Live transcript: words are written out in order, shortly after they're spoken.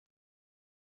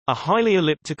A highly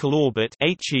elliptical orbit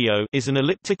 (HEO) is an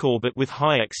elliptic orbit with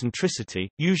high eccentricity,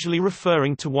 usually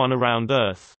referring to one around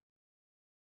Earth.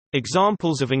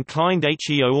 Examples of inclined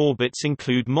HEO orbits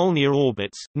include Molniya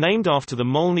orbits, named after the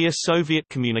Molniya Soviet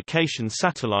communication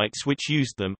satellites which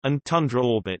used them, and tundra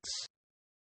orbits.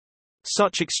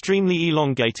 Such extremely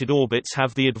elongated orbits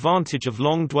have the advantage of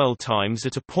long dwell times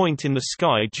at a point in the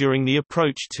sky during the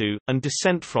approach to, and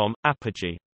descent from,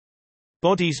 apogee.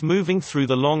 Bodies moving through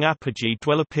the long apogee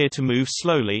dwell appear to move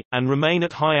slowly, and remain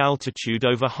at high altitude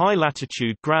over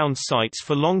high-latitude ground sites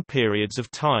for long periods of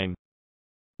time.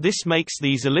 This makes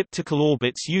these elliptical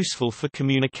orbits useful for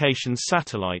communication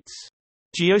satellites.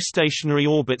 Geostationary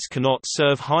orbits cannot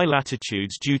serve high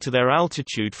latitudes due to their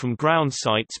altitude from ground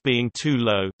sites being too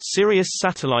low. Sirius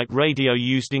satellite radio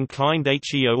used inclined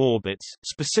HEO orbits,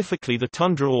 specifically the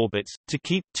tundra orbits, to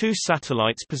keep two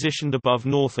satellites positioned above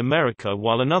North America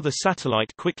while another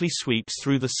satellite quickly sweeps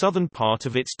through the southern part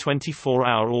of its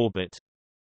 24-hour orbit.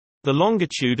 The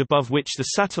longitude above which the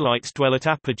satellites dwell at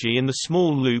apogee in the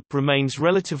small loop remains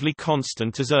relatively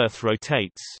constant as Earth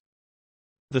rotates.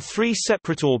 The three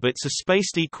separate orbits are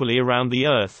spaced equally around the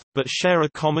Earth, but share a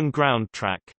common ground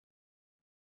track.